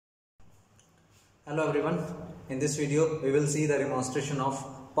Hello everyone. In this video we will see the demonstration of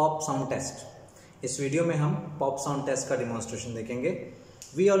pop sound test. इस video में हम pop sound test का demonstration देखेंगे.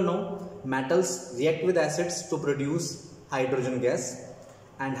 We all know metals react with acids to produce hydrogen gas,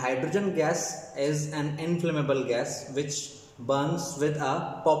 and hydrogen gas is an inflammable gas which burns with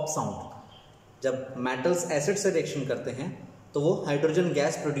a pop sound. जब metals acid से reaction करते हैं तो वो hydrogen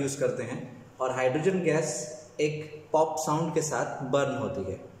gas produce करते हैं और hydrogen gas एक pop sound के साथ burn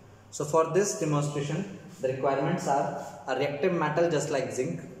होती है. So for this demonstration, the requirements are a reactive metal just like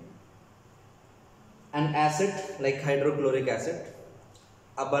zinc, an acid like hydrochloric acid,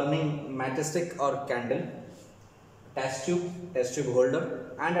 a burning matchstick or candle, test tube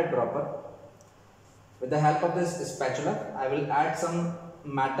holder and a dropper. With the help of this spatula, I will add some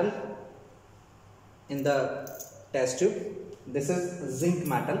metal in the test tube. This is zinc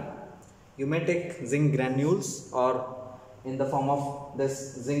metal. You may take zinc granules or in the form of this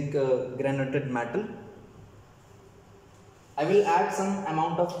zinc granulated metal. I will add some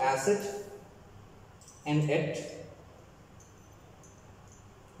amount of acid in it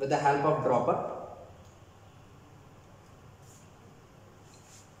with the help of dropper.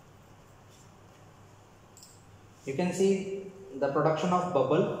 You can see the production of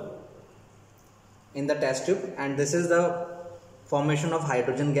bubble in the test tube, and this is the formation of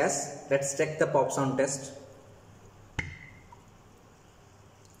hydrogen gas. Let's check the pop sound test.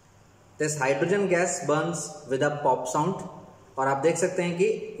 This hydrogen gas burns with a pop sound, और आप देख सकते हैं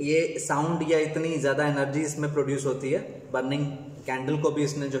कि ये sound या इतनी ज़्यादा एनर्जी इसमें प्रोड्यूस होती है. बर्निंग कैंडल को भी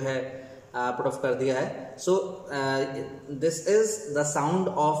इसने जो है पुट ऑफ कर दिया है. So this is the sound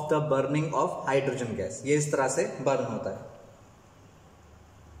of the burning of hydrogen gas. ये इस तरह से बर्न होता है.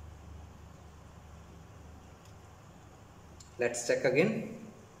 Let's check again.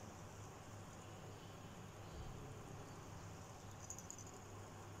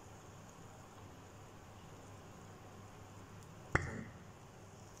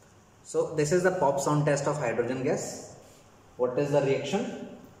 So this is the pop sound test of hydrogen gas. What is the reaction?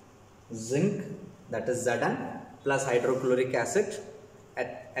 Zinc, that is Zn, plus hydrochloric acid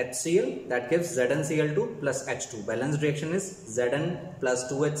at HCl, that gives ZnCl2 plus H2. Balanced reaction is Zn plus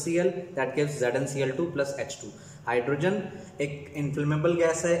 2HCl, that gives ZnCl2 plus H2. Hydrogen एक inflammable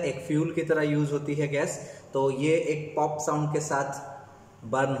gas है, एक fuel की तरह use होती है gas, तो ये एक पॉप साउंड के साथ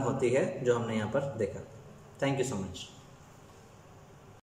बर्न होती है जो हमने यहाँ पर देखा. Thank you so much.